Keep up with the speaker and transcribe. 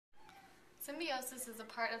Symbiosis is a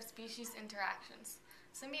part of species interactions.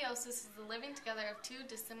 Symbiosis is the living together of two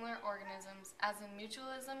dissimilar organisms, as in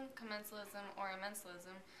mutualism, commensalism, or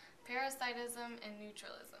amensalism, parasitism, and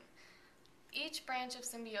neutralism. Each branch of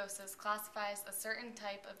symbiosis classifies a certain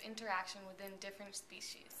type of interaction within different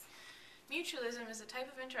species. Mutualism is a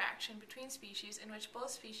type of interaction between species in which both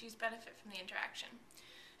species benefit from the interaction.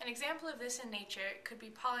 An example of this in nature could be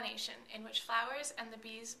pollination, in which flowers and the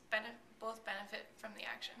bees both benefit from the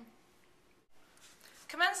action.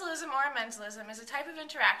 Commensalism or amensalism is a type of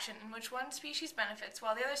interaction in which one species benefits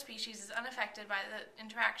while the other species is unaffected by the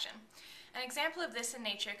interaction. An example of this in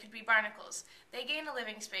nature could be barnacles. They gain a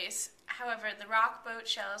living space, however, the rock, boat,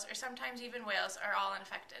 shells, or sometimes even whales are all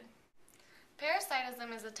unaffected.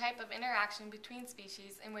 Parasitism is a type of interaction between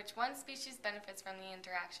species in which one species benefits from the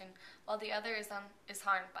interaction while the other is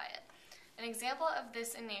harmed by it. An example of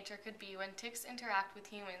this in nature could be when ticks interact with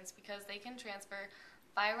humans because they can transfer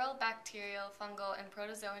viral, bacterial, fungal, and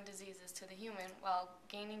protozoan diseases to the human while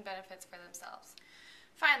gaining benefits for themselves.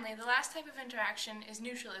 Finally, the last type of interaction is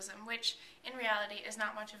neutralism, which, in reality, is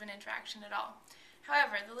not much of an interaction at all.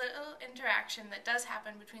 However, the little interaction that does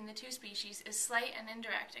happen between the two species is slight and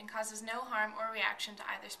indirect and causes no harm or reaction to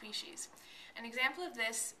either species. An example of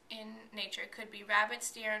this in nature could be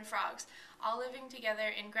rabbits, deer, and frogs, all living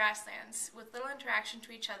together in grasslands with little interaction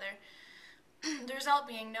to each other, the result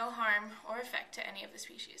being no harm or effect to any of the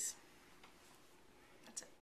species.